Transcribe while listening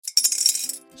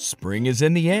Spring is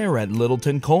in the air at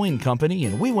Littleton Coin Company,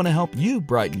 and we want to help you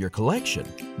brighten your collection.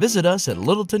 Visit us at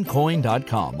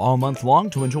littletoncoin.com all month long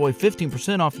to enjoy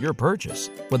 15% off your purchase.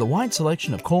 With a wide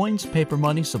selection of coins, paper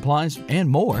money, supplies, and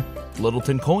more,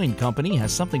 Littleton Coin Company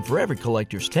has something for every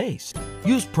collector's taste.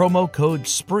 Use promo code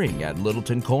SPRING at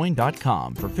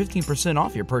littletoncoin.com for 15%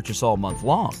 off your purchase all month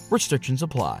long. Restrictions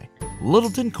apply.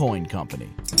 Littleton Coin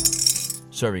Company.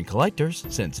 Serving collectors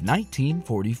since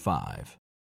 1945.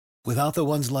 Without the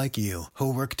ones like you,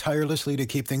 who work tirelessly to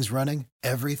keep things running,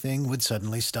 everything would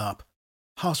suddenly stop.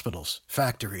 Hospitals,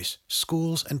 factories,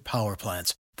 schools, and power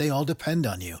plants, they all depend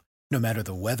on you. No matter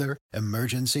the weather,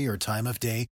 emergency, or time of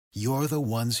day, you're the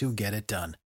ones who get it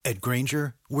done. At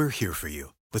Grainger, we're here for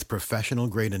you with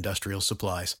professional-grade industrial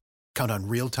supplies. Count on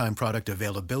real-time product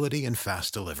availability and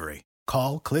fast delivery.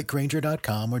 Call, click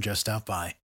Grainger.com, or just stop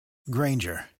by.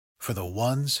 Grainger, for the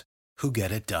ones who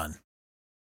get it done.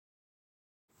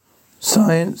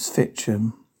 Science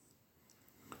fiction.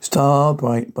 Star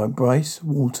Bright by Bryce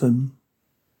Walton.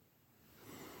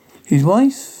 His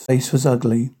wife's face was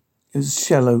ugly. It was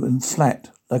shallow and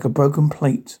flat, like a broken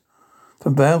plate.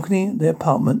 From the balcony of their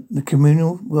apartment, the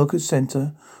communal workers'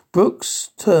 centre,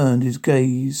 Brooks turned his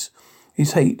gaze,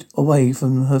 his hate, away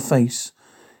from her face.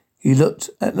 He looked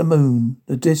at the moon.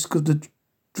 The disk of the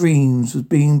dreams was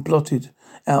being blotted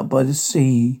out by the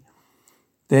sea.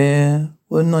 There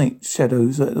were night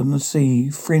shadows on the sea,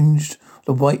 fringed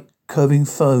the white curving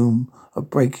foam of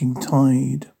breaking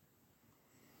tide.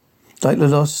 Like the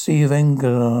lost sea of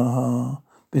Angara,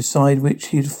 beside which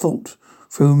he had fought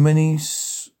through many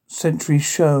century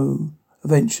show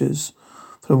adventures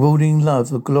for the ruling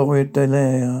love of Gloria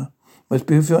Delia, most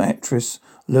beautiful actress,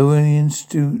 Lowerian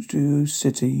Studio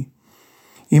City.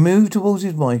 He moved towards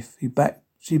his wife.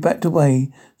 She backed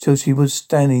away till she was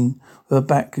standing with her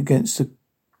back against the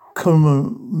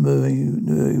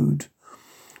Nude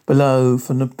below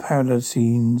from the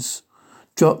Paracines,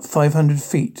 dropped 500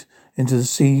 feet into the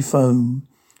sea foam.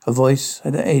 Her voice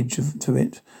had an edge to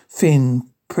it,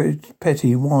 thin,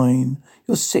 petty whine.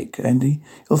 You're sick, Andy.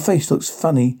 Your face looks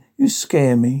funny. You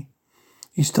scare me.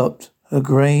 He stopped. Her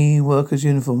grey worker's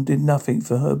uniform did nothing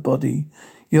for her body.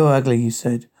 You're ugly, he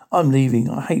said. I'm leaving.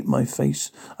 I hate my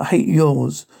face. I hate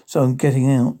yours, so I'm getting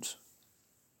out.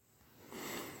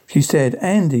 She said,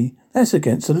 Andy, that's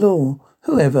against the law.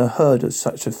 Who ever heard of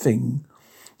such a thing?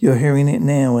 You're hearing it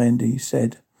now, Andy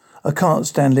said. I can't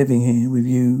stand living here with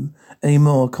you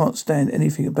anymore. I can't stand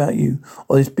anything about you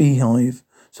or this beehive,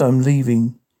 so I'm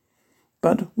leaving.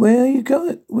 But where you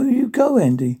go? Where you go,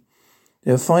 Andy?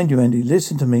 They'll find you, Andy.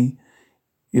 Listen to me.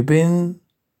 You've been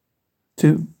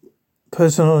to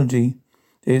personology.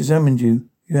 They examined you.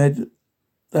 You had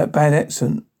that bad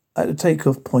accent at the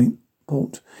takeoff point.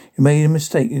 You made a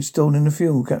mistake installing the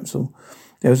fuel capsule.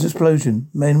 There was an explosion.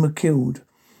 Men were killed.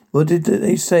 What did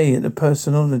they say at the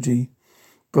personology?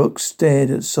 Brooks stared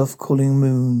at the soft cooling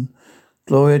moon.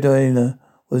 Gloria Delia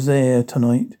was there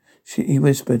tonight. He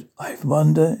whispered, I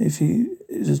wonder if she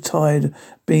is as tired of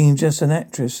being just an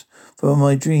actress for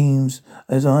my dreams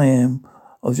as I am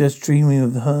of just dreaming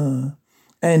of her.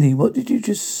 Andy, what did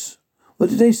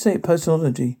they say at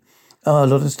personology? A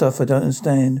lot of stuff I don't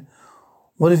understand.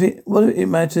 What it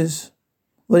matters,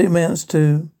 what it amounts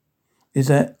to is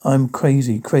that I'm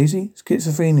crazy. Crazy?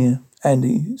 Schizophrenia,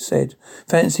 Andy said.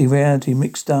 Fancy reality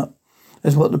mixed up.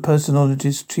 That's what the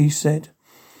personologist chief said.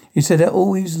 He said that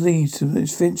always leads to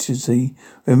efficiency.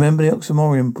 Remember the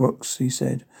oxymoron, Brooks, he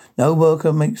said. No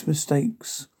worker makes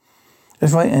mistakes.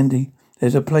 That's right, Andy.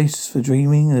 There's a place for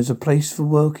dreaming and there's a place for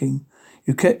working.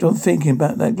 You kept on thinking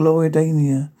about that Gloria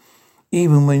Delia,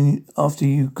 even after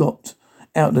you got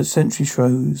out the century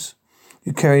shows.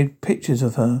 You carried pictures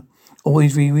of her,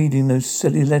 always rereading those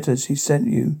silly letters she sent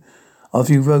you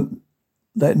after you wrote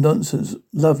that nonsense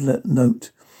love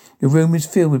note. Your room is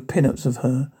filled with pin-ups of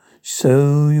her.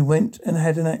 So you went and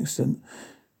had an accident.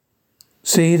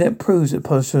 See, that proves that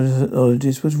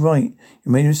postologist was right.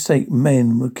 You made a mistake.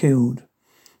 Men were killed.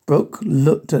 Brooke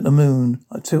looked at the moon,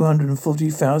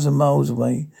 240,000 miles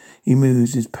away. He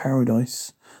mused his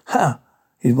paradise. Ha!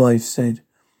 His wife said.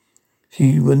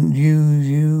 She wouldn't use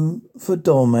you for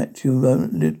doormat. You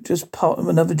were just part of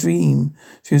another dream.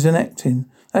 She was acting.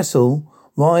 That's all.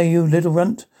 Why, you little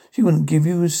runt? She wouldn't give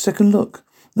you a second look.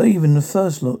 Not even the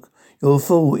first look. You're a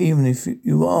fool even if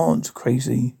you aren't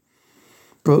crazy.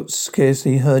 Brooks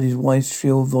scarcely heard his wife's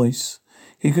shrill voice.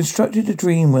 He constructed a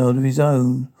dream world of his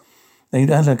own, named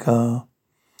Alakar.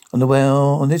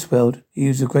 On this world, he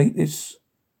and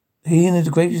the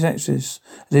greatest actress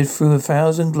lived through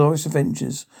 1,000 glorious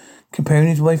adventures. Comparing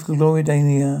his wife to Gloria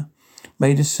Delia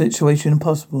made the situation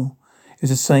impossible. It was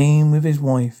the same with his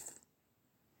wife.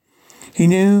 He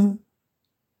knew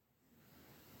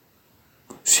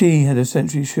she had a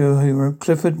century show hero,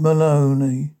 Clifford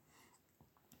Maloney,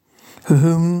 for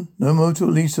whom no mortal,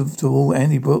 least of all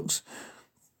Andy Brooks,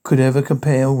 could ever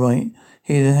compare or write.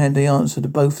 He had had the answer to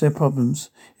both their problems.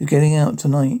 He was getting out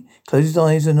tonight. Closed his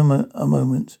eyes in a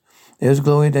moment. There was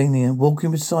Gloria Dania,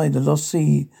 walking beside the lost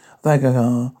sea of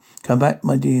Agar. Come back,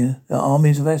 my dear. The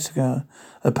armies of Agar,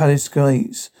 the palace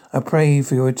gates. I pray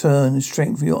for your return and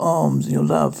strength for your arms and your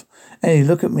love. Andy,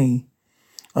 look at me.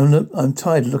 I'm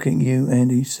tired of looking at you,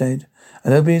 Andy said.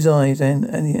 And opened his eyes and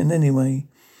anyway,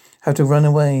 have to run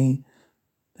away.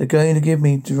 They're going to give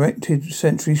me directed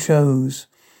century shows.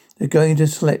 They're going to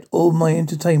select all my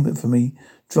entertainment for me,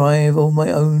 drive all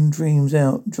my own dreams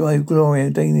out, drive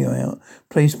Gloria Dania out,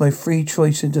 place my free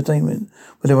choice entertainment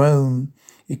with their own.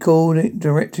 He called it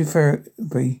directed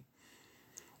therapy.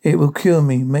 It will cure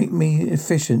me, make me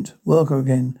efficient, worker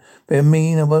again. But it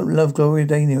mean I won't love Gloria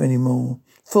Dania anymore.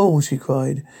 Fool, she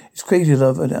cried. It's crazy to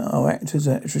love our actors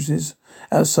and actresses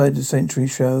outside the century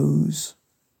shows.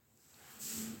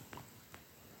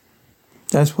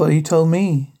 That's what he told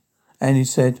me. And he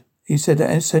said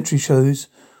that century shows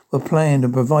were planned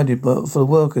and provided for the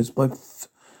workers by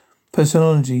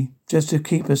personology just to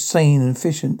keep us sane and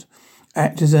efficient.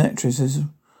 Actors and actresses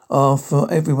are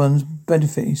for everyone's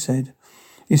benefit, he said.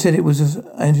 He said it was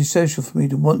antisocial for me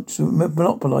to want to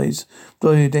monopolise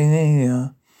Gloria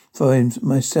Dania for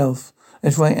myself.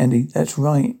 That's right, Andy, that's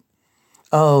right.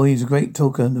 Oh, he's a great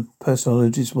talker, the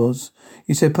personologist was.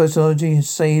 He said personology has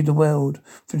saved the world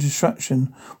from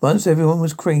destruction. Once everyone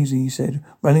was crazy, he said,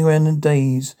 running around in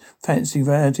daze, fancy,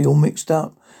 reality, all mixed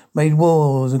up, made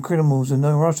wars and criminals and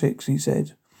neurotics, he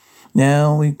said.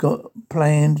 Now we've got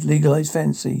planned, legalised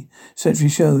fancy. Century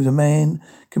shows a man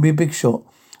can be a big shot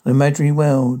in an imaginary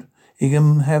world. He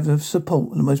can have the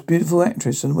support of the most beautiful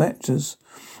actress and actors.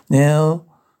 Now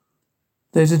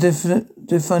there's a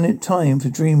definite time for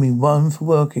dreaming, one for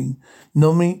working.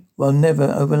 Normally, one never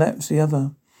overlaps the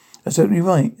other. That's totally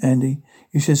right, Andy.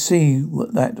 You should see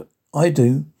what that I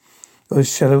do. You're a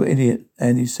shallow idiot,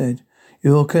 Andy said.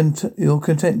 You're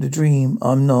content to dream.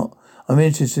 I'm not. I'm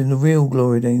interested in the real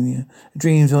Gloria Dania.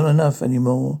 Dreams aren't enough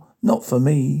anymore. Not for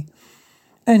me.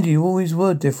 Andy, you always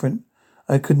were different.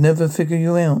 I could never figure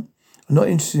you out. I'm not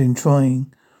interested in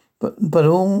trying. But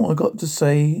all I got to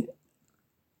say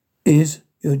is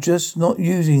you're just not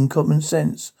using common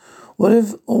sense. What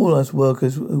if all us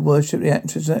workers who worship the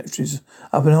actors and actresses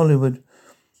up in Hollywood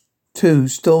too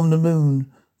stormed the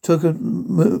moon, took a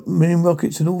million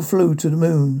rockets and all flew to the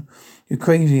moon? You're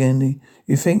crazy, Andy.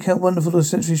 You think how wonderful the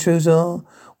century shows are?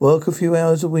 Work a few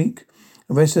hours a week.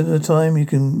 The rest of the time you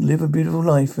can live a beautiful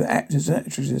life. The actors and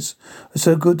actresses are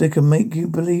so good they can make you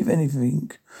believe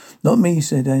anything. Not me,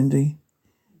 said Andy.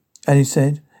 And he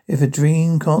said, if a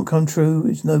dream can't come true,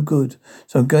 it's no good.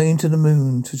 So I'm going to the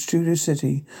moon, to Studio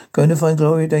City, going to find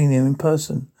Gloria Dania in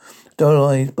person. Dull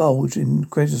eyes bulged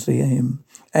incredulously at him.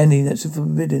 Andy, that's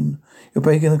forbidden. You're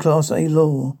breaking the Class A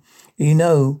law. You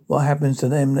know what happens to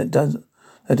them that does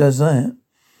that.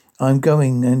 I'm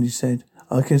going, Andy said.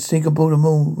 I can sneak aboard a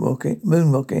moon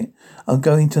rocket. I'm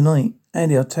going tonight.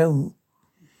 Andy, I'll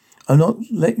not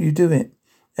let you do it.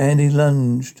 Andy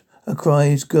lunged. Her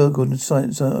cries gurgled in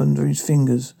silence under his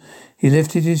fingers. He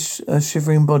lifted his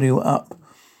shivering body up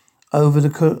over the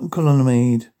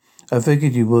colonnade. I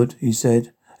figured you would, he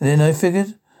said. And then I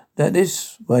figured that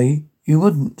this way you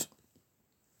wouldn't.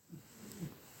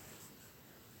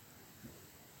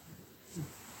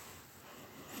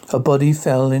 Her body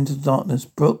fell into darkness.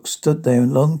 Brooks stood there a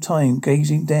long time,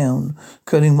 gazing down,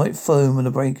 curling white foam on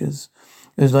the breakers.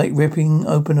 It was like ripping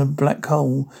open a black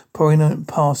hole, pouring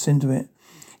past into it.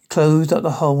 Closed up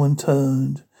the hole and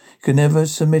turned. He could never have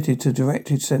submitted to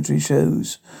directed century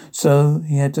shows, so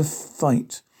he had to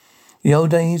fight. In the old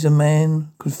days, a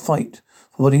man could fight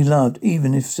for what he loved,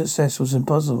 even if success was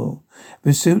impossible. A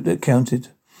pursuit that counted,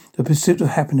 the pursuit of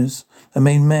happiness that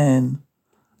made men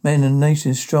and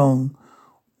nations strong.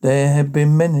 There had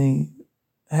been men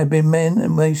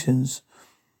and nations,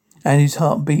 and his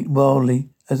heart beat wildly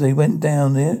as he went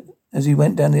down the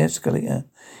escalator.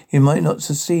 He might not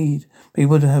succeed, but he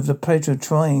would have the pleasure of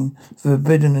trying the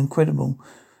forbidden and incredible.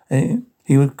 And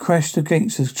he would crash the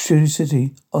gates of Studio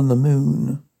City on the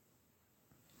moon.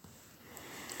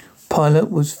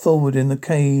 Pilot was forward in the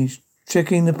cage,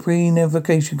 checking the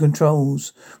pre-navigation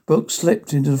controls. Brooks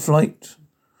slipped into the flight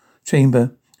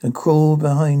chamber and crawled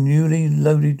behind newly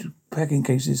loaded packing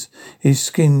cases. His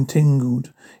skin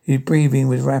tingled. His breathing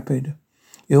was rapid.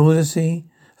 The Odyssey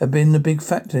had been the big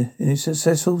factor in his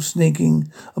successful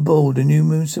sneaking aboard the new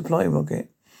moon supply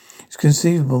rocket. It's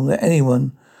conceivable that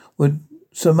anyone would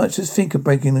so much as think of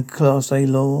breaking the Class A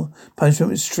law.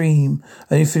 Punishment was extreme,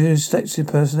 only for selected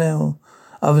personnel,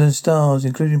 other than stars,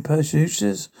 including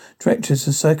producers, directors,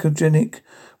 and psychogenic,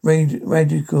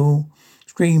 radical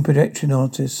screen projection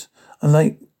artists.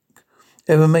 Unlike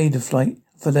ever made a flight,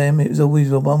 for them it was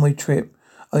always a one-way trip.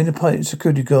 Only the pilot and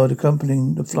security guard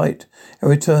accompanying the flight and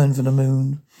return from the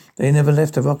moon. They never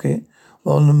left the rocket.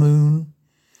 While on the moon,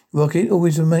 rocket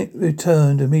always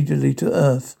returned immediately to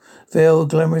Earth. Veiled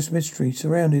glamorous mystery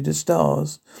surrounded the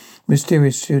stars.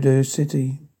 Mysterious pseudo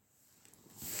city.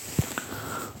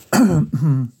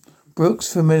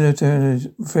 Brooks' familiarity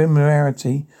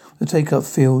with the take-up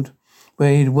field,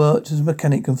 where he'd worked as a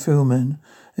mechanic and fireman,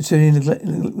 until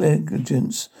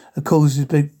negligence had caused his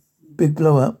big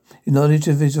blow-up. His knowledge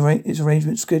of his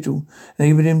arrangement schedule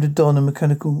enabled him to don a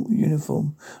mechanical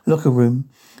uniform. Locker room.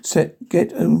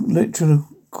 Get an electrical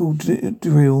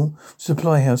drill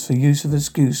supply house for use of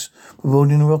excuse for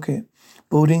boarding a rocket.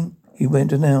 Boarding, he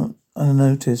went out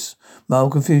unnoticed.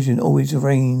 Mild confusion always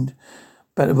reigned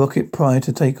about the rocket prior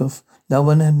to takeoff. No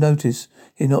one had noticed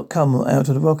he had not come out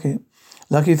of the rocket.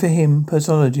 Lucky for him,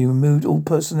 Personology removed all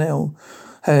personnel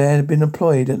who had been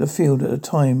employed at the field at the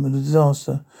time of the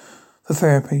disaster for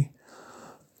therapy.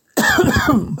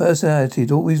 Personality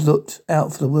had always looked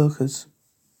out for the workers.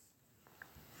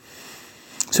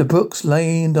 So Brooks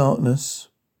lay in darkness,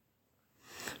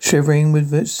 shivering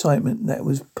with excitement that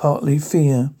was partly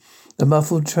fear. The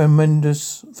muffled,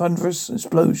 thunderous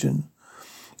explosion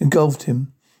engulfed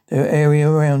him. The area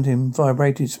around him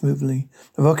vibrated smoothly.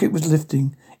 The rocket was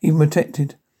lifting, even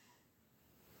protected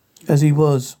as he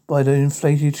was by the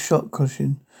inflated shock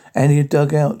cushion, and he had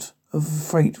dug out of the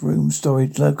freight room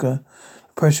storage locker.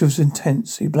 The pressure was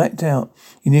intense. He blacked out.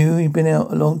 He knew he'd been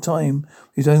out a long time.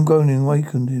 His own groaning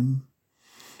awakened him.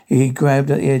 He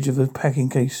grabbed at the edge of a packing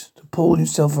case to pull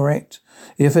himself erect.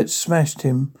 The effort smashed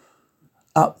him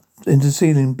up into the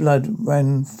ceiling. Blood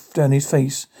ran down his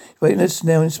face. Weightless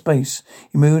now in space,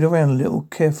 he moved around a little,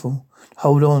 careful,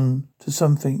 hold on to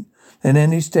something.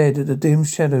 Then he stared at the dim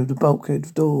shadow of the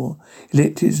bulkhead door. He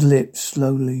licked his lips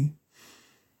slowly.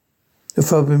 The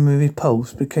throbbing of his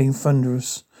pulse became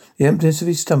thunderous. The emptiness of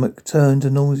his stomach turned to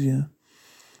nausea.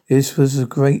 This was a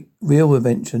great, real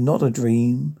adventure, not a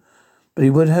dream. But he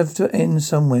would have to end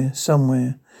somewhere.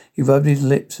 He rubbed his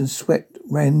lips and sweat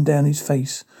ran down his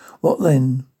face. What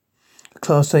then? The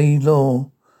Class A law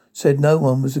said no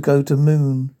one was to go to the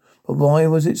moon. But why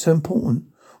was it so important?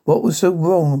 What was so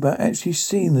wrong about actually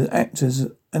seeing the actors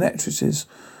and actresses,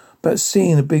 about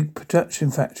seeing the big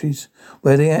production factories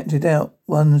where they acted out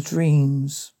one's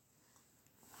dreams?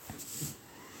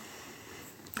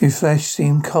 His flesh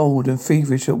seemed cold and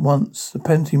feverish at once. The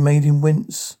penalty made him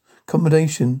wince.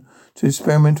 Accommodation to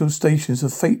experimental stations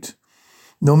of fate,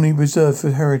 normally reserved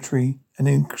for hereditary and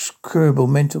incurable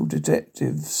mental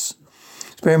detectives.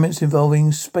 Experiments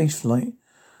involving spaceflight,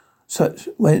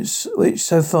 which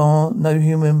so far no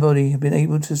human body had been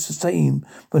able to sustain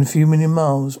but a few million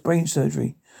miles. Brain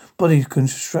surgery, body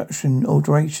construction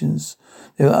alterations.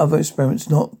 There were other experiments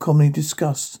not commonly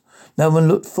discussed. No one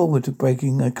looked forward to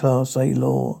breaking a Class A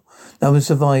law. No one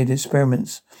survived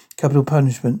experiments, capital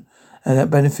punishment, and that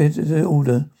benefited the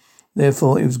order.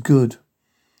 Therefore, it was good.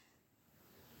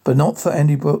 But not for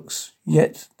Andy Brooks.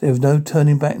 Yet, there was no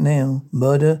turning back now.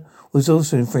 Murder was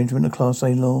also infringement of Class A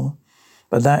law.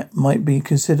 But that might be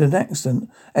considered an accident.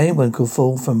 Anyone could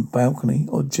fall from a balcony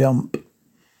or jump.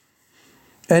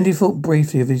 Andy thought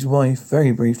briefly of his wife,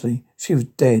 very briefly. She was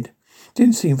dead.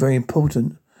 Didn't seem very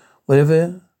important.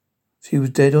 Whether she was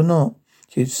dead or not,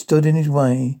 she had stood in his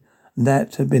way, and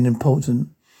that had been important.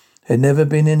 There had never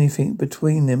been anything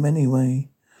between them anyway,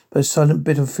 but a silent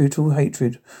bit of futile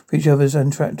hatred for each other's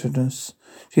unattractiveness.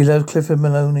 She loved Clifford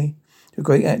Maloney, the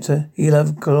great actor. He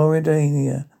loved Gloria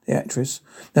Dania, the actress.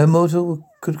 No mortal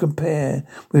could compare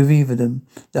with either of them.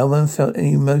 No one felt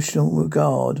any emotional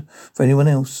regard for anyone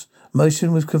else.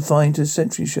 Emotion was confined to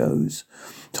century shows.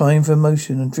 Time for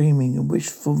emotion and dreaming and wish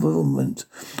fulfillment.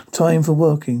 Time for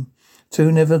working. Two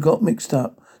never got mixed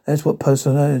up. That's what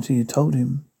personality had told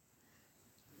him.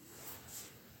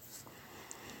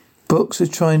 Brooks was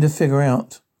trying to figure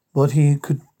out what he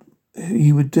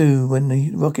would do when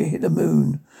the rocket hit the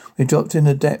moon. We dropped in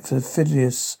the depth of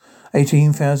Phileas,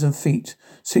 18,000 feet,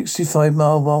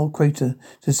 65-mile wild crater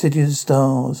to the city of the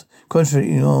stars.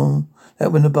 Concentrating on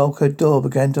that when the bulkhead door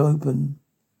began to open.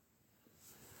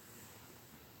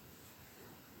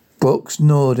 Brooks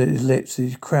gnawed at his lips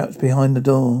as he crouched behind the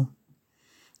door.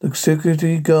 The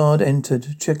security guard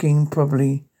entered, checking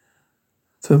probably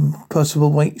for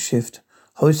possible weight shift.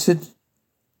 Hoisted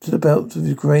to the belt of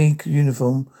his grey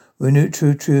uniform with a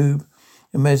neutral tube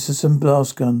and medicine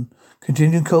blast gun.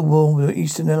 Continuing Cold War with the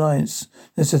Eastern Alliance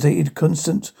necessitated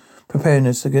constant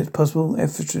preparedness against possible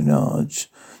espionage.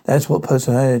 That's what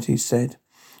personality said.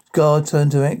 Guard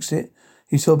turned to exit.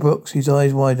 He saw Brooks. His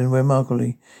eyes widened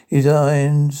remarkably. His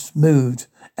eyes moved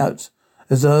out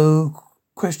as though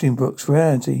questioning Brooks'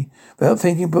 reality. Without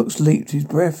thinking, Brooks leaped, his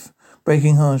breath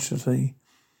breaking harshly.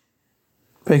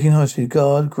 The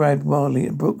guard grabbed wildly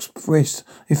at Brooks' wrist.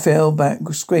 He fell back,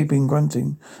 scraping,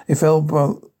 grunting. He full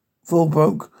broke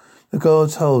the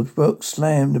guard's hold. Brooks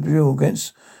slammed the drill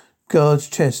against guard's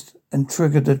chest and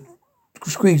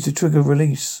squeezed the trigger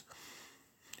release.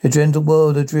 A gentle whirl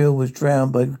of the drill was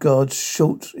drowned by the guard's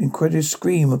short, incredulous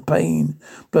scream of pain.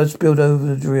 Blood spilled over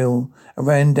the drill and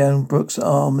ran down Brooks'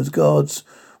 arm as guards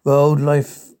rolled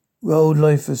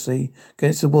lifelessly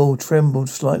against the wall, trembled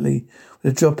slightly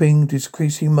with the dropping,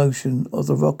 decreasing motion of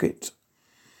the rocket.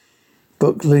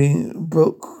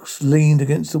 Brooks leaned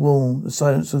against the wall. The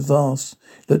silence was vast.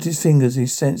 He looked at his fingers. He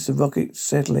sensed the rocket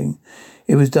settling.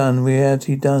 It was done.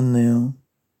 Reality done now.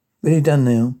 Really done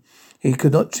now. He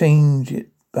could not change it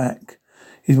back.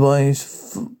 His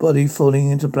wife's body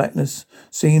falling into blackness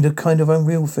seemed a kind of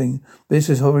unreal thing. But this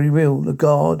was horribly real. The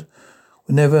guard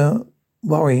would never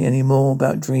worry any more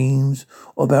about dreams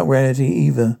or about reality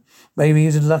either. Maybe he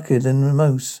was luckier than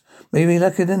most. Maybe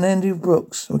luckier than Andy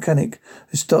Brooks, a mechanic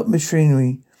who stopped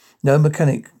machinery no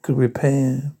mechanic could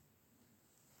repair.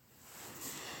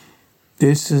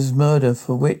 This is murder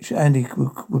for which Andy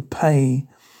would pay.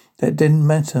 That didn't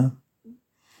matter.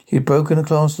 He had broken a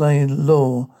class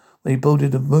law when he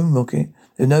boarded a moon rocket.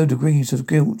 There were no degrees of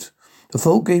guilt. The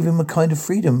thought gave him a kind of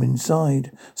freedom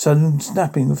inside, sudden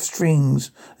snapping of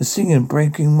strings, a singing,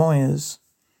 breaking wires.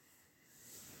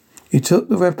 He took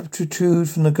the reptitude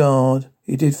from the guard.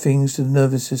 He did things to the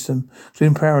nervous system,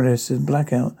 including paralysis and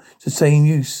blackout, to the same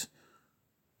use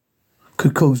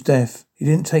could cause death. He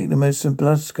didn't take the medicine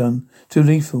blood gun, too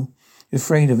lethal. He was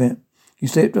afraid of it. He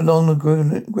slipped along the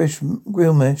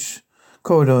grill mesh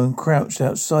corridor and crouched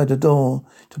outside the door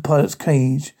to the pilot's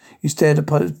cage. He stared at the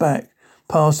pilot's back,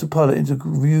 past the pilot into the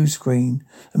view screen.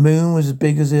 The moon was as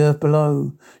big as the earth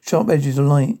below, sharp edges of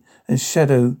light and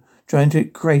shadow,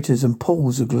 gigantic craters and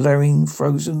pools of glaring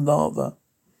frozen lava.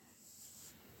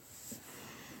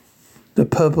 The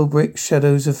purple brick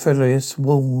shadows of featureless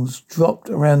walls dropped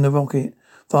around the rocket.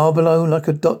 Far below, like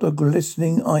a dot of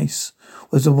glistening ice,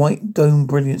 was the white dome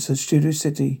brilliance of Studio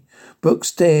City. Brooks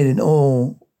stared in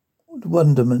awe and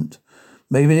wonderment.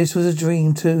 Maybe this was a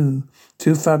dream too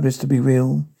fabulous to be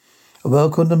real. A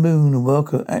work on the moon, a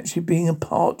work of actually being a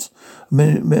part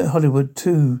of Hollywood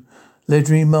too.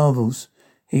 Legendary marvels.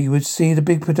 He would see the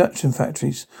big production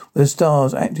factories where the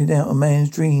stars acted out a man's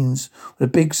dreams, with the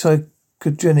big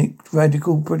psychogenic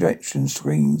radical projection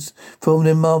screens filmed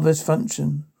in marvelous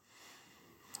function.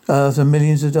 After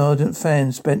millions of ardent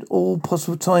fans spent all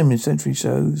possible time in Century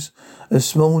shows, a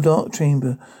small dark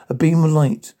chamber, a beam of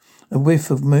light, a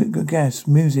whiff of gas,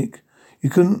 music. You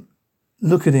couldn't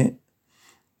look at it.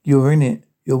 You were in it.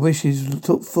 Your wishes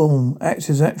took form.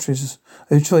 Actors, actresses,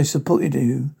 a choice supported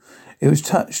you. It was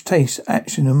touch, taste,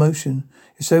 action, emotion.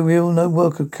 It's so real, no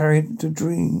worker cared to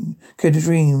dream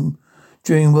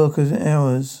during working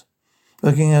hours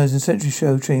in Century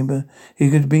Show chamber. He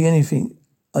could be anything.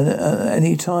 At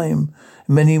any time,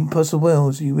 in many possible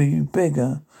worlds, you were a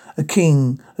beggar, a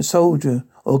king, a soldier,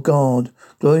 or God.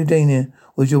 Gloria Dana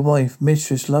was your wife,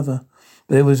 mistress, lover.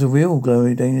 But there was a real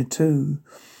Gloria Dana too.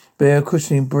 Bare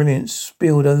cushioning brilliance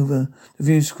spilled over the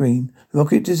view screen. The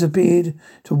rocket disappeared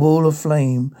to a wall of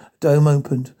flame. A dome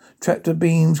opened. Tractor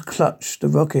beams clutched the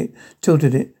rocket,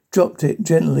 tilted it, dropped it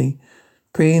gently.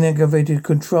 Pre-aggravated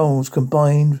controls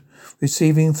combined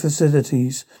receiving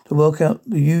facilities to work out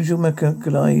the usual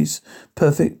mechanized,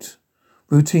 perfect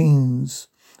routines.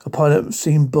 A pilot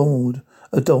seemed bored.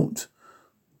 Adult.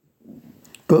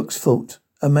 Brooks thought.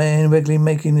 A man regularly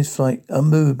making this flight,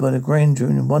 unmoved by the grandeur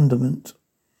and wonderment.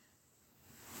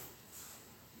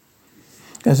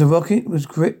 As the rocket was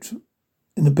gripped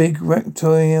in the big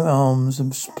rectangular arms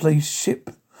and placed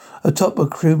ship atop a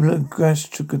Kubler gas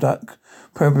duct,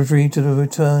 preparatory to the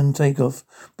return takeoff,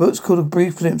 Brooks caught a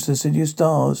brief glimpse of the city of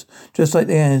stars, just like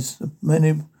the ads.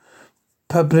 Many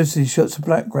publicity shots of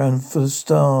background for the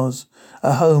stars,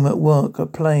 at home, at work,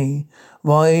 at play,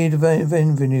 wide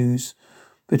avenues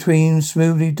between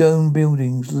smoothly domed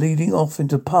buildings leading off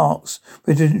into parks,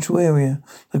 residential area.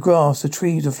 The grass, the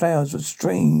trees, the flowers were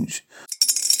strange.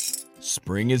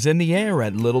 Spring is in the air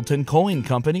at Littleton Coin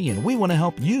Company, and we want to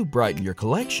help you brighten your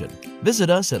collection. Visit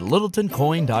us at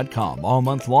littletoncoin.com all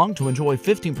month long to enjoy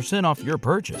 15% off your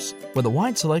purchase. With a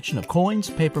wide selection of coins,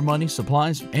 paper money,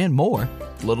 supplies, and more,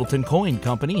 Littleton Coin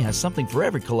Company has something for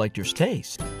every collector's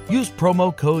taste. Use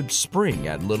promo code SPRING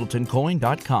at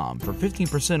littletoncoin.com for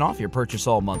 15% off your purchase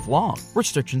all month long.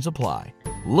 Restrictions apply.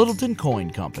 Littleton Coin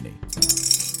Company.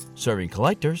 Serving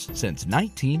collectors since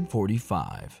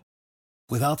 1945.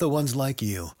 Without the ones like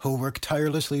you, who work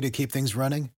tirelessly to keep things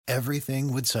running,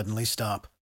 everything would suddenly stop.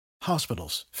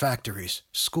 Hospitals, factories,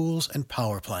 schools, and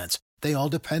power plants, they all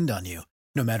depend on you.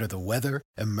 No matter the weather,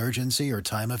 emergency, or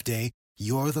time of day,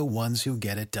 you're the ones who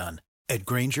get it done. At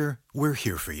Grainger, we're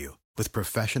here for you with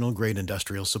professional-grade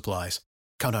industrial supplies.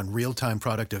 Count on real-time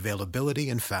product availability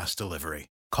and fast delivery.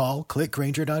 Call, click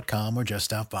Grainger.com, or just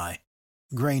stop by.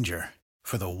 Grainger,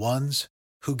 for the ones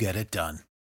who get it done.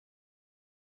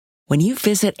 When you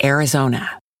visit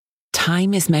Arizona,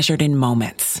 time is measured in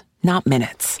moments, not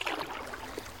minutes.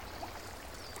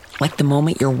 Like the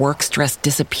moment your work stress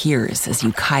disappears as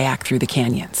you kayak through the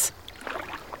canyons.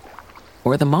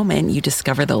 Or the moment you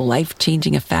discover the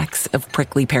life-changing effects of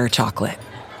prickly pear chocolate.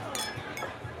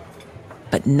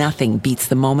 But nothing beats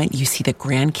the moment you see the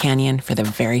Grand Canyon for the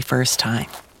very first time.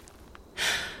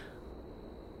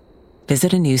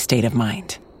 Visit a new state of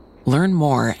mind. Learn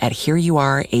more at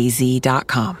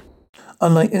hereyouareaz.com.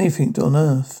 Unlike anything on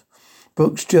Earth,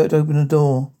 Brooks jerked open the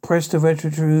door, pressed the retro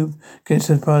tube against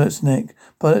the pilot's neck.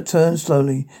 Pilot turned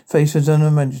slowly, face was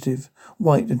unimaginative,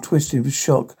 white and twisted with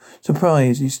shock.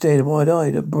 Surprised, he stared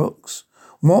wide-eyed at Brooks.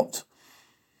 "What?"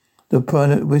 The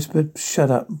pilot whispered. "Shut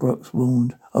up," Brooks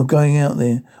warned. "I'm going out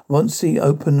there. Once he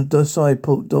opened the side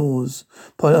port doors."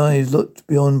 Pilot eyes looked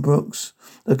beyond Brooks.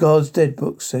 "The guard's dead,"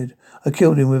 Brooks said. "I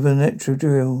killed him with an electro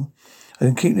drill. I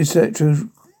can keep this electro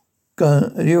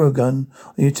gun, a Euro gun,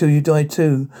 on you till you die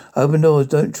too. Open doors.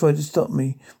 Don't try to stop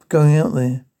me from going out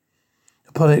there."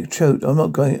 The pilot choked. I'm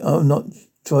not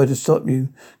trying to stop you.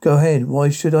 Go ahead. Why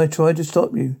should I try to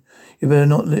stop you?" "You better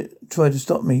not try to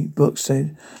stop me," Brooks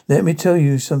said. "Let me tell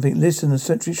you something. Listen, the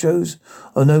century shows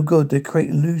are no good. They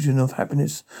create illusion of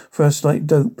happiness for us like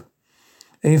dope.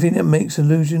 Anything that makes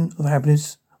illusion of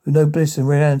happiness with no bliss in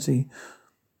reality,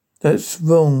 that's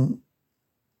wrong.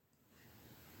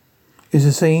 It's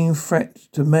the same threat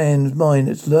to man's mind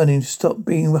that's learning to stop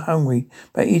being hungry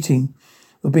by eating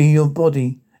will be your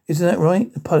body. Isn't that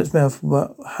right?" The pilot's mouth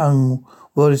hung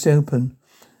wide open.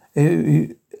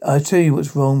 "I tell you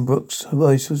what's wrong," Brooks'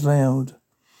 voice was loud.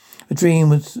 "A dream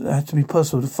had to be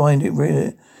possible to find it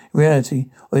reality,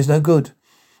 or it's no good.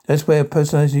 That's where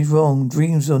personality is wrong.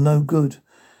 Dreams are no good.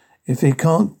 If they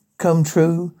can't come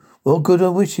true, what good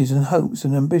are wishes and hopes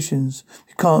and ambitions?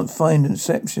 You can't find an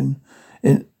exception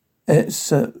in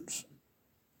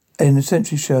the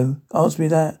century show. Answer me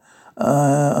that."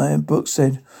 Brooks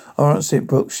said. "I'll answer it,"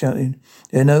 Brooks shouted.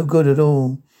 "They're no good at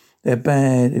all. They're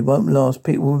bad. It won't last.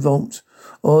 People will revolt,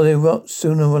 or they'll rot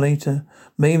sooner or later.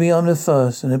 Maybe I'm the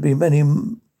first, and there'll be many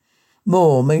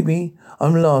more. Maybe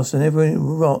I'm last, and everyone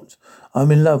will rot. I'm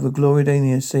in love with Gloria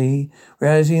Dania, see?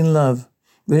 Reality and love.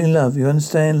 Really love. You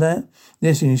understand that?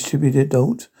 Listen, you stupid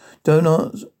adult. Don't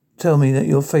not tell me that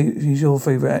she's your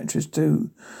favourite actress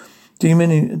too.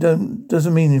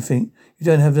 Doesn't mean anything. You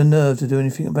don't have the nerve to do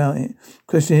anything about it.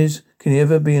 Question is, can you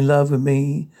ever be in love with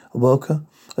me, a Walker?"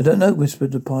 "I don't know,"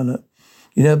 whispered the pilot.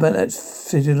 "You know about that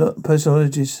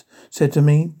personologist said to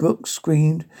me?" Brooks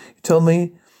screamed. "He told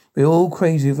me we're all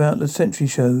crazy about the century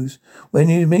shows. When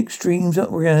you mix dreams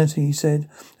up with reality," he said,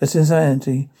 "that's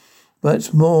insanity.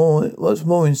 What's more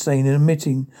insane than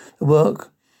admitting the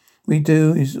work we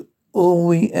do is all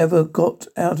we ever get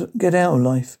out of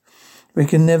life. We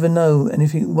can never know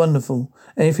anything wonderful,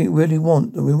 anything we really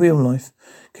want in real life.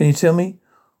 Can you tell me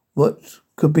what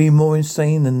could be more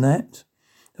insane than that?"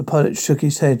 The pilot shook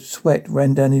his head. Sweat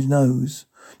ran down his nose.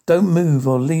 "Don't move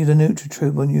or I'll leave the neutral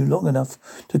tube on you long enough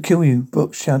to kill you,"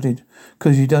 Brooks shouted,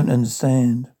 "because you don't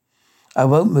understand." "I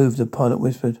won't move," the pilot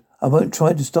whispered. "I won't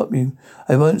try to stop you.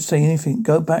 I won't say anything.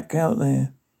 Go back out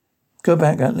there. Go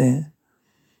back out there.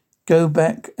 Go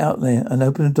back out there and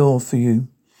open the door for you.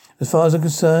 As far as I'm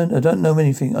concerned, I don't know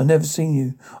anything. I've never seen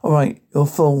you. All right, you're a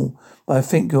fool, but I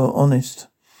think you're honest."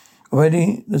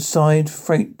 Already the side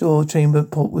freight door chamber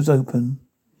port was open.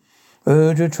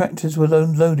 Road tractors were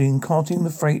loading, carting the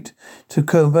freight to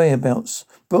conveyor belts.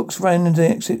 Brooks ran into the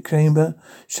exit chamber,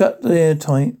 shut the air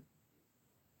tight.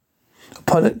 The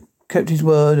pilot kept his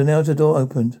word and the outer door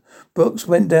opened. Brooks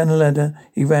went down the ladder.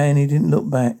 He ran. He didn't look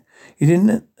back. He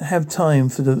didn't have time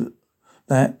for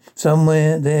that.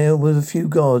 Somewhere there were a few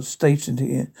guards stationed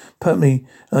here, permanently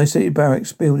isolated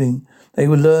barracks building. They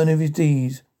would learn of his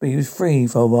deeds. but he was free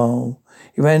for a while.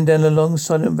 He ran down the long,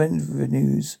 silent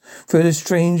avenues, through the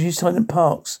strangely silent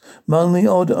parks, among the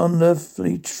odd,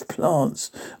 unearthly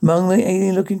plants, among the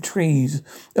alien-looking trees,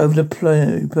 over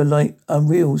the polite,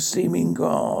 unreal seeming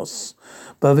grass.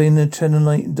 Above in the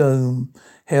Trinolite dome,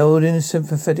 held in a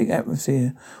sympathetic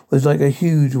atmosphere, was like a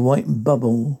huge white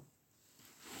bubble.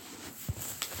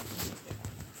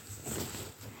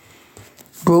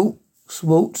 Brooks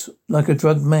walked like a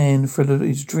drugged man through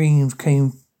his dreams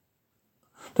came.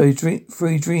 Though his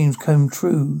three dreams came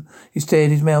true, he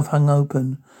stared, his mouth hung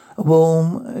open. A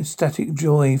warm, ecstatic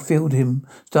joy filled him.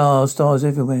 Stars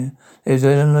everywhere. There's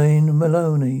Elaine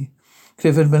Maloney,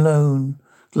 Clifford Malone,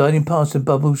 gliding past a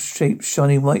bubble-shaped,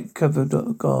 shiny white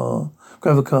gravel car.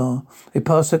 They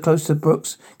passed so close to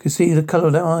Brooks, could see the colour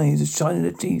of their eyes, the shine of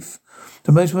their teeth.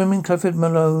 To most women, Clifford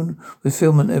Malone was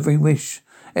fulfillment of every wish.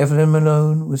 Evelyn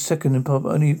Malone was second in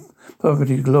poverty,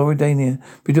 Gloria Dania,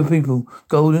 beautiful people,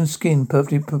 golden skin,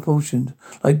 perfectly proportioned,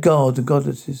 like gods and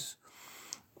goddesses.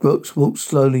 Brooks walked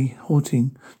slowly,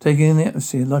 halting, taking in the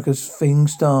atmosphere like a thing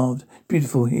starved.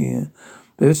 Beautiful here.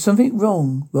 But there was something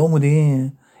wrong with the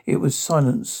air. It was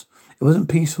silence. It wasn't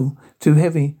peaceful, too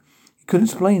heavy. He couldn't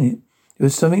explain it. There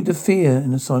was something to fear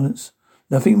in the silence.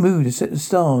 Nothing moved except the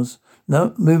stars.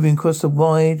 No, moving across the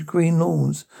wide green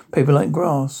lawns, paper like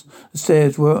grass. The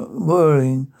stairs were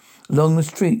whirling along the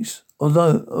streets, or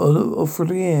through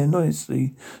the air,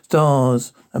 noiselessly.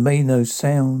 Stars, and made no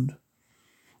sound.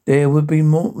 There would be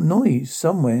more noise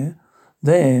somewhere.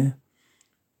 There.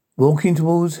 Walking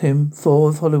towards him, four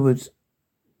of Hollywood's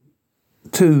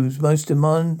most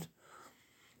demand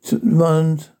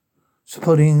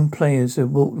supporting players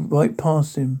had walked right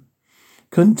past him.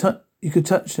 He could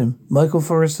touch them. Michael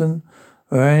Forreston,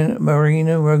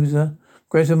 Marina Rosa,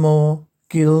 Greta Moore,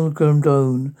 Gil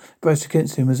Grandone brushed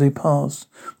against him as they passed.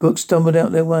 Brooks stumbled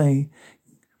out their way.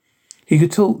 He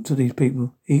could talk to these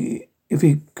people. If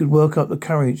he could work up the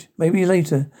courage. Maybe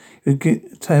later he would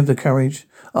get to have the courage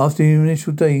after the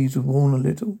initial days had worn a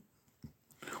little.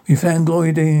 We found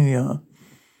Gloria Dania.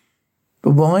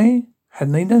 But why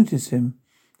hadn't they noticed him?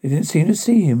 They didn't seem to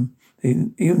see him,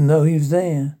 even though he was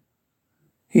there.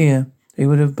 Here, they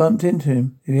would have bumped into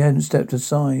him if he hadn't stepped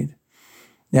aside.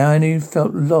 Now and he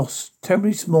felt lost,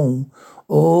 terribly small,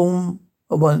 all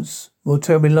at once more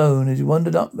terribly alone as he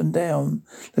wandered up and down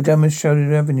the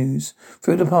glamour-shrouded avenues,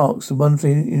 through the parks, the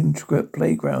wonderfully intricate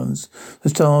playgrounds, the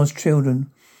stars'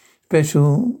 children,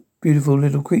 special, beautiful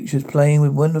little creatures playing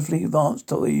with wonderfully advanced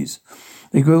toys.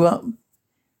 They grew up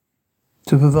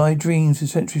to provide dreams for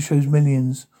Century Show's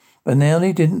millions, but now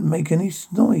they didn't make any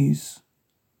noise.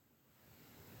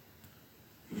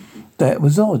 That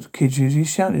was odd. Kids usually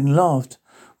shouted and laughed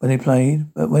when they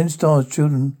played, but when Star's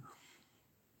children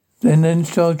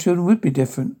would be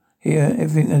different. Here,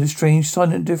 everything had a strange,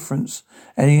 silent difference,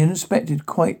 and he hadn't expected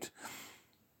quite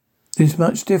this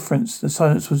much difference. The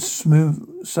silence was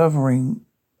smothering,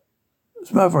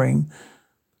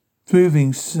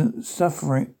 moving,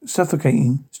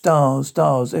 suffocating.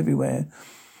 Stars everywhere.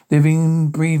 Living,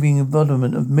 breathing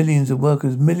embodiment of millions of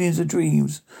workers, millions of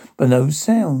dreams, but no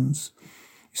sounds.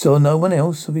 He saw no one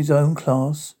else of his own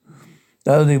class.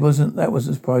 No, that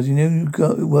wasn't surprising. No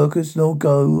workers, no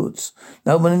goats.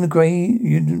 No one in the grey,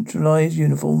 neutralized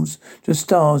uniforms. Just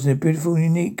stars in their beautiful,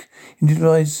 unique,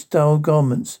 individualized style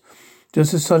garments.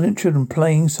 Just the silent children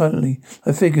playing silently,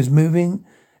 like figures moving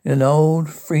in an old,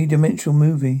 three-dimensional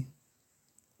movie.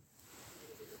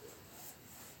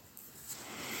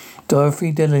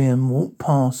 Dorothy Delian walked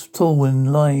past, tall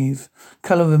and lithe,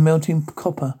 colour of melting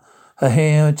copper, her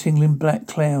hair a tingling black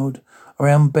cloud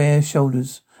around bare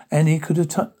shoulders. And he could have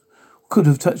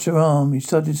touched her arm. He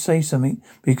started to say something,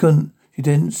 but he couldn't. She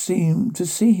didn't seem to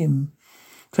see him.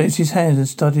 Clenched his hands and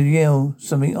started to yell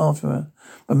something after her,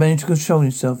 but managed to control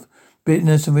himself.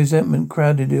 Bitterness and resentment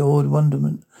crowded the awed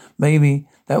wonderment. Maybe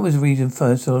that was the reason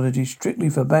for astrology strictly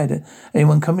forbade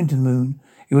anyone coming to the moon.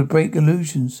 It would break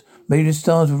illusions. Maybe the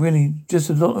stars were really just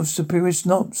a lot of superior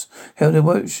snobs, held their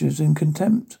worshippers in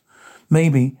contempt.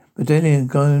 Maybe, but Delia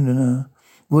groaned in her.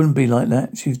 Wouldn't be like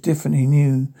that. She was different, he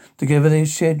knew. Together they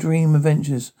shared dream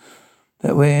adventures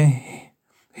that were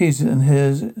his and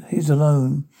his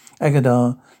alone.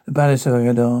 Agadar, the palace of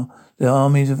Agadar, the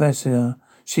armies of Assia.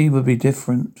 She would be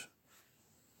different.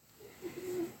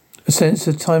 A sense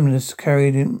of timelessness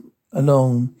carried him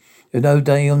along. There was no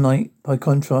day or night, by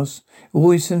contrast.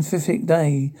 Always synthetic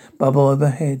day bubble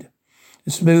overhead. The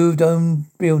smooth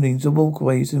domed buildings, the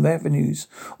walkways and avenues,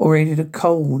 all radiated a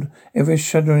cold, ever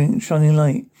shuddering, shining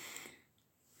light.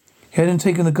 He hadn't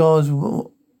taken the guard's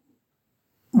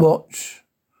watch.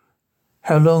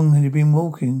 How long had he been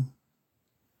walking?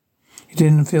 He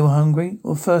didn't feel hungry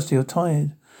or thirsty or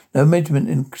tired. No measurement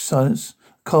in silence,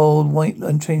 cold, white,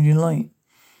 unchanging light.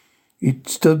 He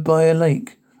stood by a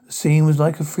lake. The scene was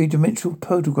like a three-dimensional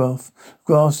photograph.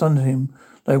 Grass under him,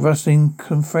 like rustling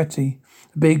confetti.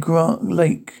 The big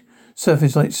lake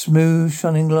surface like smooth,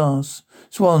 shining glass.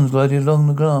 Swans glided along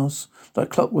the glass like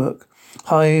clockwork.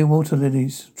 High water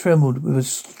lilies trembled with a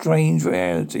strange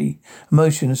reality,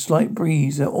 emotion, a slight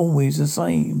breeze. They're always the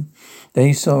same. Then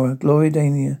he saw her, Gloria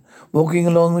Dania, walking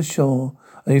along the shore.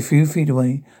 Only a few feet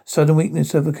away, sudden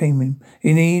weakness overcame him.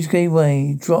 His knees gave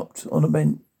way, dropped on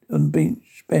the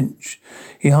bench.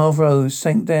 He half rose,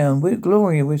 sank down.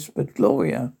 Gloria whispered,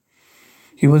 Gloria.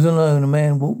 He was alone. A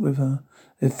man walked with her.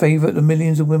 The favourite of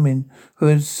millions of women who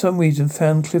had some reason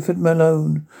found Clifford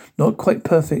Malone not quite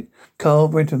perfect. Carl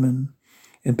Brenneman.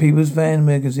 In People's Van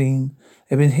magazine,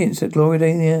 there had been hints that Gloria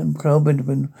Dania and Carl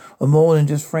Brenneman were more than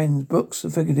just friends. Books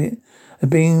have figured it as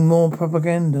being more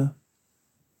propaganda.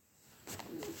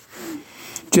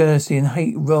 Jealousy and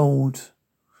hate rolled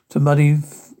to muddy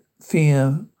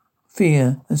fear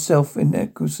and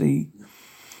self-inadequacy.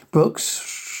 Brooks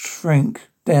shrank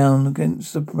down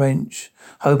against the bench,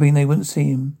 hoping they wouldn't see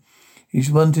him. He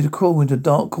wanted to crawl into a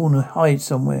dark corner, hide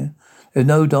somewhere. There were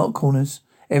no dark corners.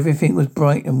 Everything was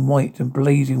bright and white and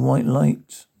blazing white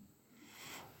light.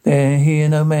 Here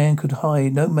no man could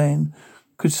hide, no man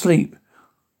could sleep.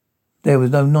 There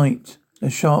was no night. A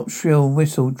sharp, shrill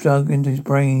whistle dug into his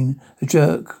brain. He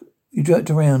jerked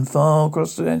around far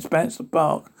across the expanse of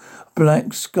park. A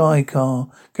black sky car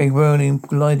came whirling,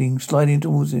 gliding, sliding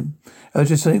towards him.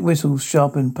 Ultrasonic whistles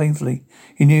sharpened painfully.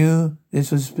 He knew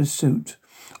this was pursuit.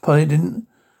 Pilot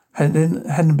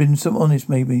hadn't been so honest,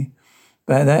 maybe,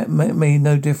 but that made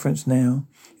no difference now.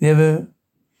 He'd never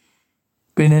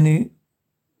been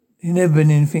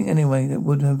anything anyway that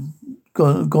would have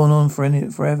gone on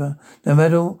forever. No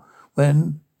matter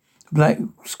when the black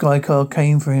sky car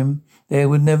came for him, there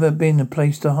would never have been a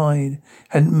place to hide.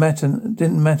 Didn't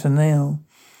matter now.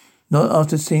 Not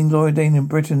after seeing Gloria Dane and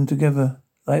Britain together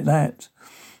like that.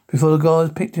 Before the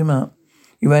guards picked him up,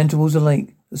 he ran towards the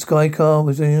lake. The sky car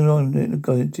was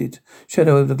illuminated,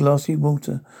 shadow over the glassy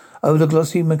water, over the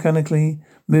glossy, mechanically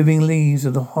moving leaves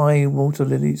of the high water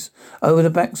lilies, over the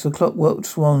backs of clockwork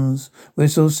swans.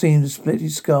 Whistles seemed to split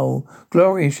his skull.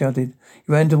 Gloria shouted.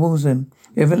 He ran towards them.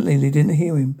 Evidently they didn't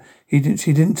hear him. She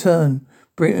didn't turn.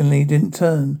 Brilliantly didn't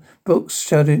turn. Brooks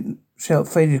shout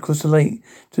faded across the lake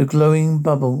to a glowing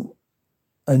bubble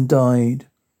and died.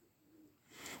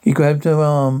 He grabbed her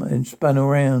arm and spun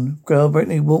around. Girl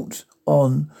Brittany walked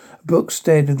on. Brooks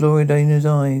stared in Gloria Dana's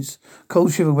eyes.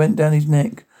 Cold shiver went down his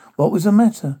neck. What was the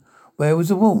matter? Where was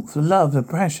the warmth, the love, the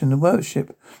passion, the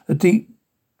worship, the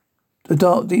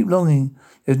dark, deep longing?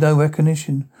 There was no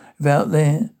recognition. Without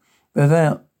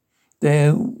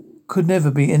there could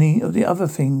never be any of the other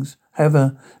things.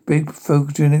 However, big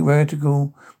photogenic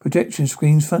vertical projection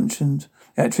screens functioned.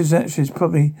 The actors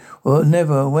probably were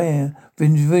never aware of the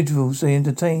individuals they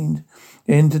entertained.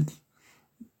 Their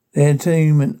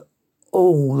entertainment,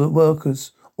 all the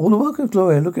workers,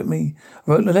 Gloria, look at me.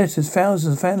 I wrote the letters,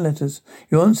 thousands of fan letters.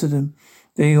 You answered them.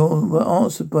 They all were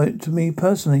answered to me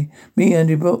personally. Me,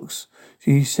 Andy Brooks.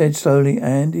 She said slowly,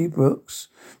 Andy Brooks.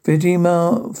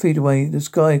 15 feet away, the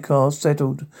sky car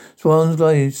settled. Swans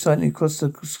glided silently across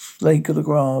the lake of the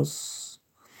glass.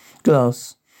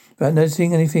 Without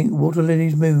noticing anything, water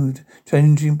lilies moved,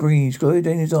 changing breeze. Gloria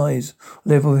Dana's eyes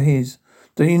level with his.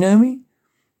 Do you know me?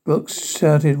 Brooks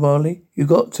shouted wildly. You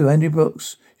got to, Andy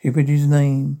Brooks. She repeated his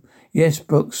name. Yes,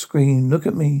 Brooks screamed. Look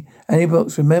at me. Andy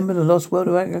Brooks, remember the lost world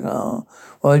of Agar?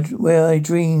 Where I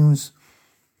dreams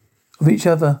of each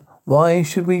other. Why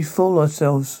should we fool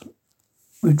ourselves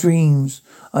with dreams?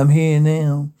 I'm here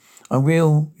now. I'm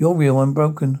real. You're real. I'm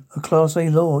broken. A Class A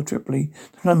law, triply.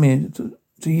 Come here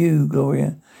to you,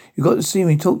 Gloria. You got to see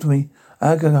me. Talk to me.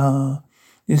 Agar.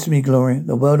 Listen to me, Gloria.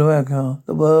 The world of Agar.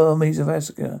 The world armies of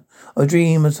Agar. A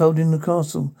dream was holding the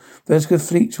castle. Vesca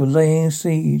fleets were laying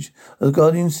siege. A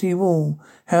guardian sea wall.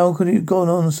 How could it have gone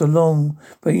on so long?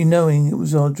 But you knowing it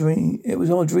was our dream. It was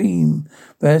our dream.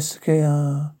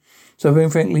 Vesca. So very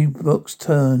frankly, Brooks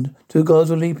turned. Two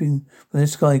guards were leaping from the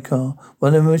sky car.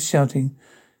 One of them was shouting,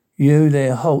 You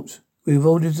there, halt. We've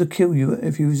orders to kill you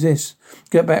if you resist.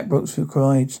 Get back, Brooks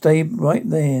cried. Stay right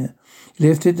there. He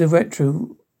lifted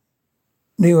the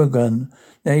Nero gun.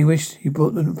 Now he wished he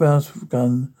brought the Byrce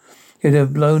gun. He'd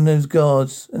have blown those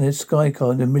guards and their sky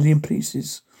car into a million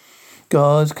pieces.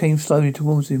 Guards came slowly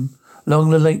towards him,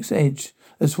 along the lake's edge.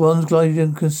 The swans glided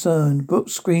unconcerned.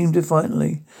 Brooks screamed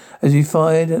defiantly as he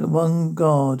fired at one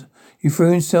guard. He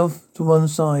threw himself to one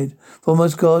side.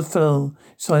 Foremost guard fell,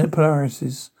 silent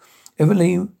paralysis.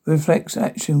 Evidently, reflex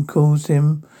action caused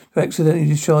him to accidentally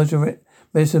discharge a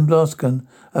medicine blast gun.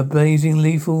 A blazing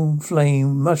lethal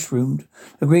flame mushroomed.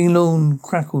 The green lawn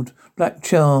crackled, black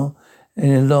char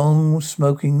in a long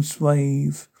smoking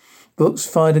wave. Brooks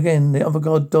fired again. The other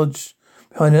guard dodged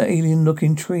behind an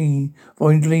alien-looking tree.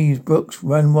 Orange leaves. Brooks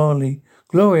ran wildly.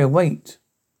 Gloria, wait!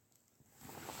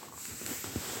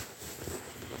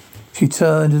 She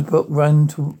turned as Brooke ran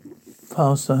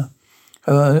past her.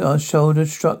 Her shoulder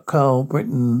struck Carl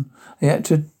Britton. The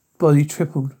actor's body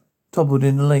toppled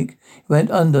in the lake. He went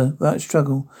under without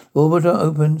struggle. The orbiter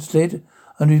opened, slid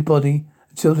under his body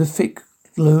until the thick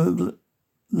glue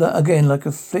again like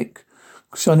a thick,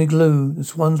 shiny glue. The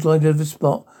swan glided over the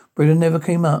spot. Britton never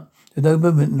came up. There's no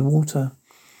movement in the water.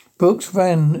 Brooks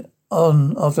ran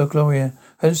on after Gloria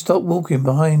and stopped walking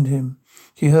behind him.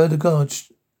 He heard her guard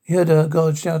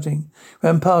shouting.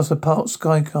 Ran past a parked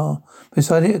sky car.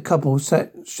 Beside it, a couple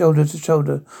sat shoulder to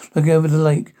shoulder, looking over the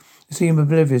lake. They seemed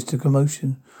oblivious to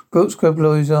commotion. Brooks grabbed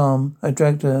Gloria's arm and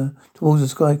dragged her towards the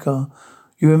sky car.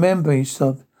 You remember, he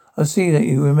sobbed. I see that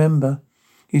you remember,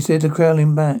 he said,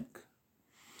 crawling back.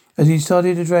 As he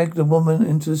started to drag the woman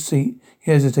into the seat,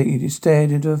 he hesitated. He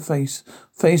stared into her face.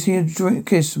 Face he had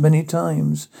kissed many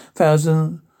times.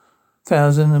 Thousand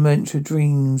adventure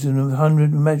dreams in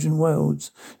 100 imagined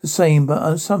worlds. The same,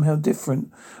 but somehow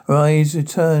different. Her eyes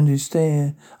returned his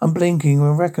stare, unblinking,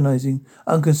 unrecognizing,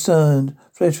 unconcerned.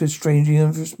 Flesh was strangely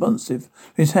unresponsive.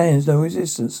 His hands, no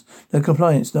resistance, no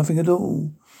compliance, nothing at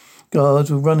all. God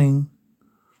was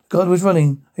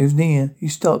running. He was near. He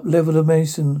stopped, leveled a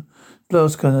mason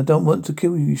blast gun. I don't want to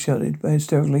kill you, he shouted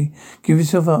hysterically. Give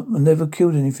yourself up. I never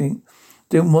killed anything.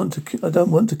 I don't want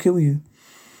to kill you.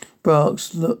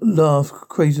 Brooks laughed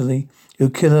crazily. You'll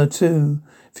kill her too.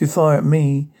 If you fire at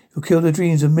me, you'll kill the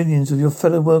dreams of millions of your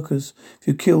fellow workers. If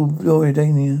you kill Gloria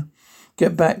Dania.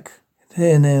 Get back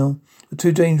here now. You're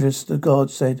too dangerous, the guard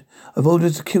said. I've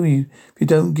ordered to kill you if you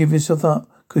don't give yourself up,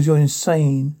 because you're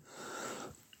insane.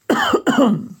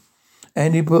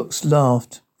 Andy Brooks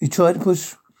laughed. He tried to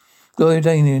push Gloria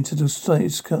Dania into the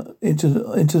space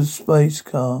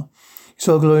car. He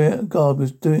saw Gloria guard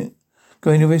was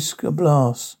going to risk a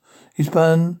blast. He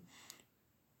spun,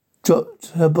 dropped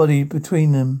her body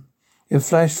between them. It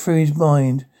flashed through his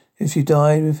mind. If she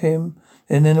died with him,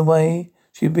 then in a way,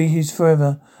 she'd be his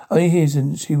forever. Only his,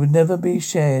 and she would never be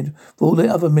shared for all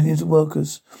the other millions of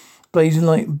workers. Blazing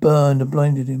light burned and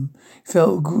blinded him. He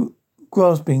felt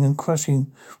grasping and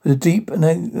crushing with a deep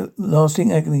and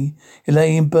lasting agony. He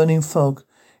lay in burning fog.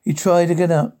 He tried to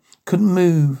get up, couldn't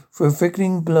move for a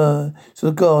flickering blur. So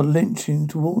the guard lurching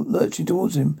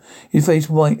towards him, his face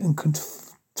white and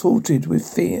contorted with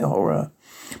fear, horror.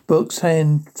 Brooks'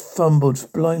 hand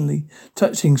fumbled blindly,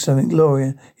 touching something.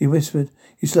 Gloria, he whispered.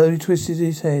 He slowly twisted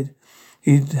his head.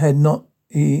 He had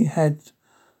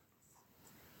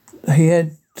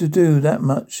to do that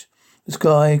much. The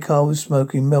sky car was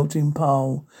smoking, melting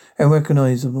pile,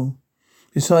 unrecognizable.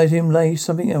 Beside him lay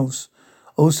something else,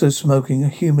 also smoking, a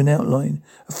human outline,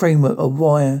 a framework of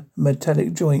wire,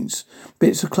 metallic joints,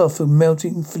 bits of cloth and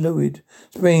melting fluid,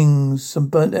 springs, some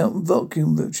burnt-out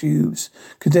vacuum tubes,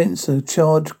 condenser,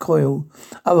 charred coil,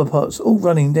 other parts all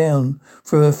running down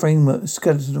through a framework, a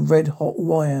skeleton of red-hot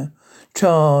wire,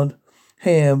 charred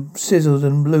hair, sizzled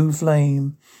and blue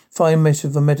flame, fine mesh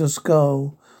of a metal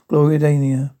skull, Gloria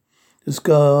Dania. The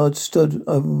guard stood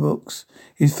over Brooks,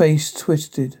 his face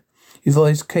twisted. His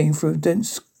voice came through a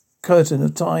dense curtain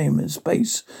of time and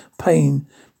space. Pain.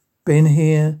 Been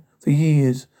here for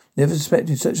years. Never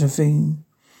suspected such a thing.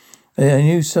 I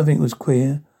knew something was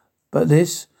queer. But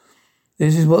this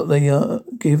is what they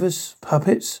give us.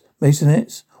 Puppets,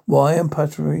 masonettes, wire and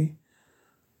pottery.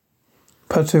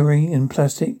 Pottery and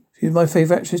plastic. She's my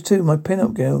favourite actress too, my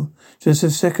pin-up girl. Just a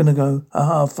second ago.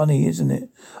 Aha, funny, isn't it?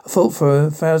 I fought for her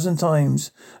 1,000 times.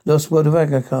 Lost World of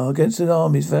Agarkar against the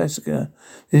armies of Alaska.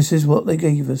 This is what they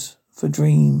gave us for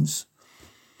dreams.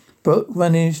 Brooke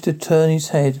managed to turn his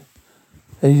head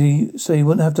so he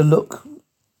wouldn't have to look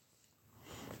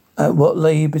at what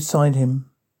lay beside him.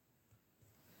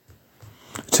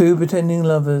 Two pretending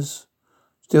lovers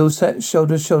still sat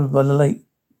shoulder to shoulder by the lake.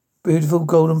 Beautiful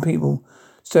golden people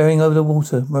staring over the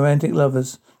water, romantic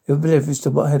lovers. They were oblivious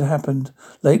to what had happened.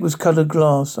 Lake was coloured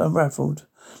glass, unraveled.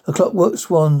 The clockwork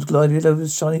swans glided over the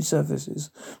shiny surfaces.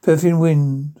 Perfume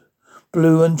wind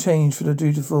blew unchanged for the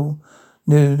beautiful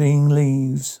nodding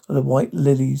leaves of the white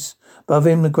lilies. Above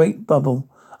him, the great bubble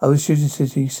of the shooting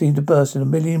city seemed to burst in a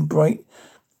million bright,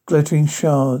 glittering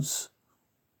shards.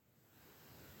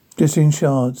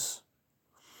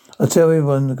 I'll tell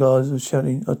everyone, the guards were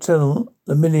shouting. I'll tell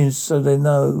the millions so they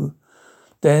know.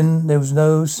 Then there was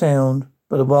no sound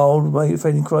but the wild,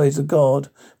 fading cries of God.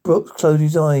 Brooks closed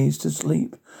his eyes to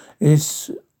sleep. This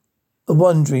A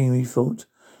one dream, he thought,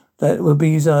 that would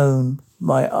be his own,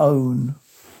 my own,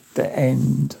 the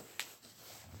end.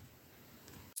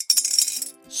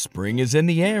 Spring is in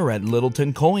the air at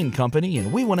Littleton Coin Company,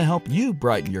 and we want to help you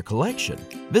brighten your collection.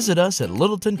 Visit us at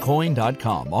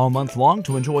littletoncoin.com all month long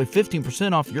to enjoy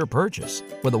 15% off your purchase.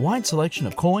 With a wide selection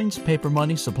of coins, paper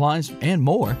money, supplies, and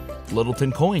more,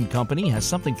 Littleton Coin Company has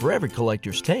something for every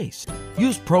collector's taste.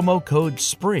 Use promo code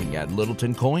SPRING at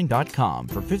littletoncoin.com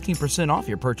for 15% off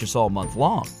your purchase all month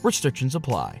long. Restrictions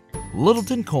apply.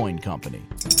 Littleton Coin Company.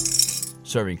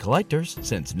 Serving collectors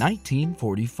since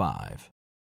 1945.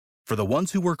 For the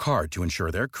ones who work hard to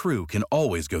ensure their crew can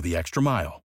always go the extra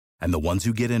mile, and the ones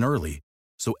who get in early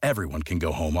so everyone can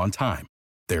go home on time,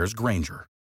 there's Grainger,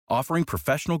 offering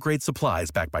professional-grade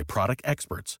supplies backed by product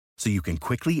experts so you can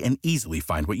quickly and easily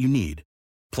find what you need.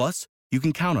 Plus, you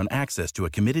can count on access to a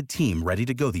committed team ready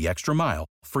to go the extra mile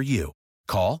for you.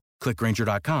 Call, click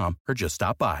Grainger.com, or just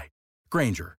stop by.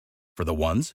 Grainger, for the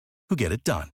ones who get it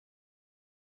done.